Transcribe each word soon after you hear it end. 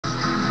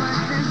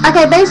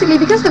Okay, basically,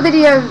 because the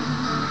video,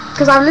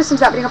 because I've listened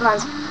to that video a couple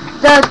times,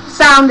 the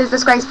sound is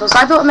disgraceful, so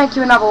I thought I'd make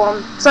you another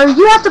one. So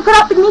you have to put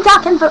up with me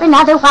talking for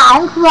another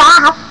while.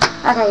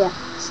 Okay, yeah.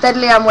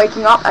 Steadily I'm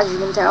waking up, as you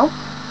can tell.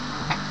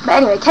 But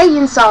anyway, Katie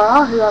and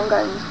Sarah, who I'm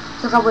going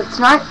to the club with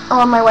tonight,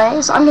 are on my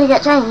way, so I'm going to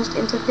get changed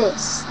into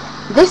this.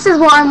 This is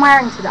what I'm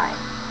wearing today,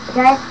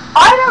 okay?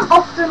 I don't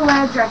often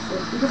wear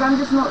dresses, because I'm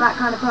just not that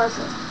kind of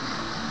person.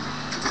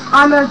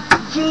 I'm a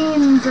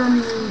jeans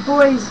and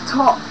boys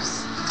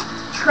tops,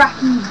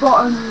 tracky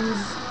bottoms,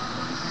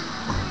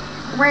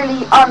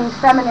 really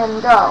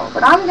unfeminine girl,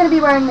 but I'm going to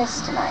be wearing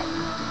this tonight.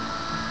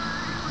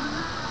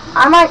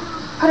 I might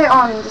put it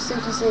on just so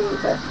you can see,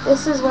 but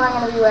this is what I'm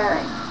going to be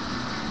wearing.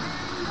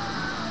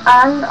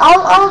 And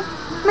I'll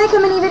make a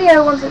mini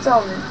video once it's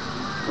on.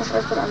 Or should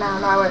I put it on now?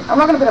 No, I won't. I'm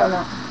not going to put it on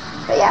now.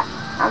 But yeah,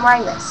 I'm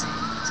wearing this.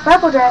 It's a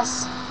purple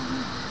dress.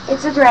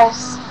 It's a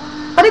dress.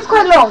 But it's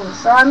quite long,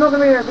 so I'm not going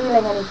to be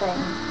revealing anything.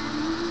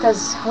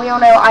 Because we all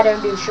know I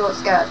don't do short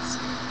skirts.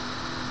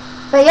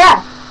 But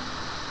yeah.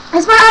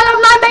 It's my I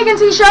Love 9 Megan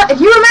t-shirt. If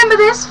you remember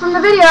this from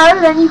the video,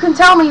 then you can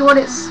tell me what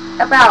it's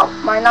about,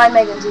 my 9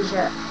 Megan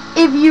t-shirt.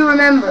 If you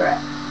remember it.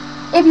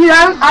 If you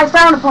don't, I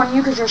frown upon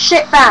you because you're a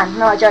shit fan.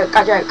 No, I joke.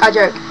 I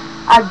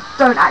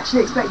don't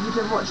actually expect you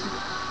to watch them.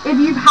 If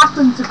you've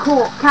happened to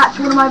catch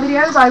one of my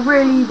videos, I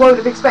really won't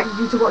have expected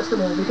you to watch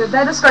them all because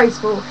they're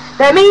disgraceful.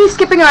 They're me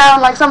skipping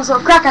around like some sort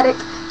of crack addict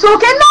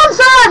talking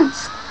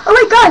nonsense! Oh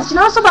wait guys, do you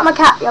know I saw about my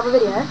cat the other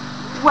video?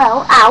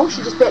 Well, ow,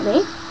 she just bit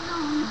me.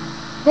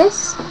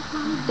 This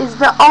is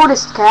the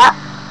oldest cat.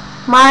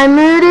 My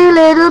moody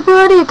little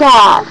pretty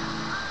cat.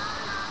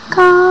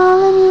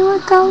 Calling you a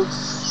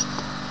ghost.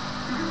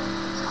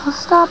 So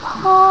stop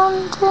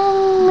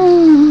haunting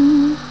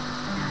me.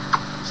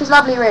 She's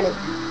lovely, really.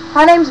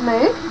 Her name's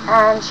Moog,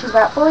 and she's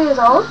about 4 years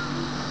old.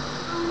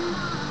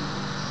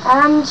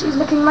 And she's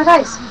licking my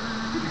face.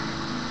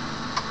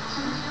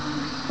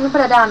 I'm gonna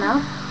put her down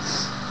now,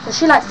 because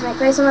she likes to make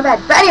face on my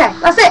bed. But anyway,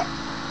 that's it.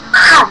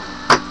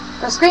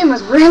 The scream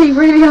was really,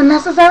 really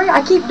unnecessary.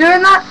 I keep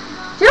doing that.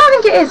 Do you know what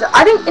I think it is?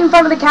 I think in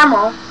front of the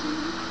camera,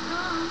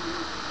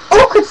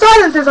 awkward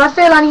silences I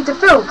feel I need to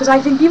fill, because I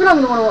think people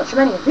aren't going to want to watch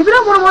them anyway. People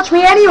don't want to watch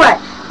me anyway.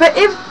 But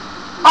if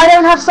I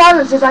don't have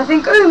silences, I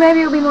think, ooh, maybe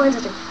it'll be more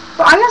interesting.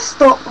 But I'm going to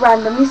stop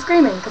randomly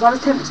screaming, because I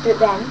was tempted to do it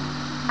then,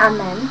 and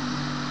then,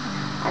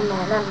 and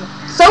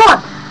so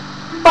on.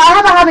 But I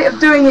have a habit of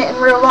doing it in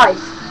real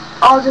life.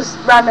 I'll just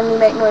randomly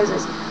make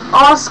noises.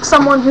 Ask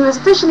someone who has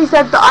officially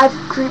said that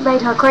I've made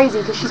her crazy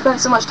because she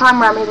spent so much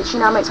time around me that she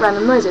now makes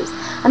random noises.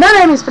 And her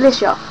name is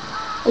Felicia.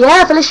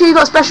 Yeah, Felicia, you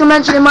got special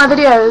mention in my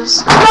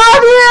videos.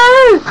 Love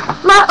you!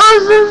 My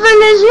awesome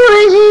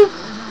Felicia!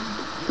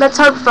 Let's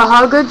hope for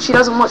her good she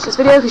doesn't watch this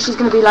video because she's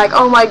going to be like,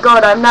 oh my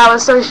god, I'm now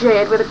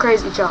associated with a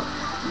crazy child.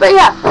 But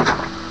yeah.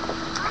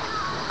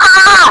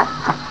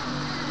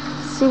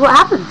 See what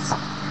happens.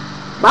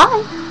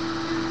 Bye.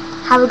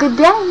 Have a good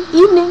day,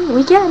 evening,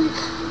 weekend.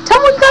 Tell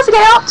me what you guys are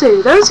getting up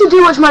to. Those who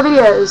do watch my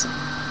videos,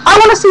 I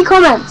want to see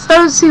comments.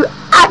 Those who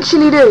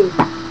actually do,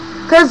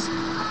 because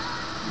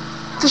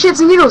for shits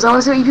and giggles, I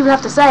want to see what you people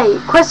have to say.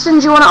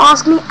 Questions you want to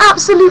ask me,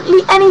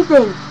 absolutely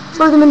anything.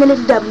 Throw them in the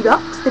little W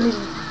box, the little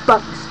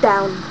box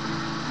down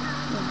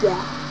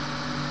there.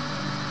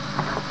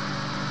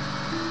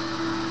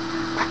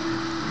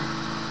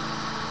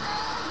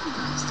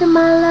 Still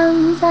my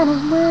lungs and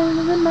I'm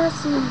wearing my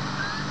suit.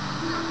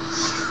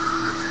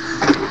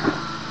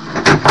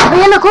 But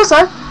yeah, look, also,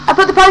 I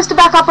put the poster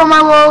back up on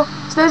my wall,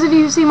 so those of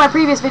you who've seen my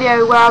previous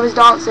video where I was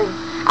dancing.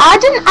 And I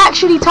didn't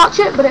actually touch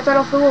it, but it fell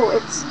off the wall.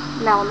 It's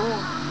now on the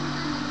wall.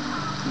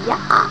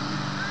 Yeah.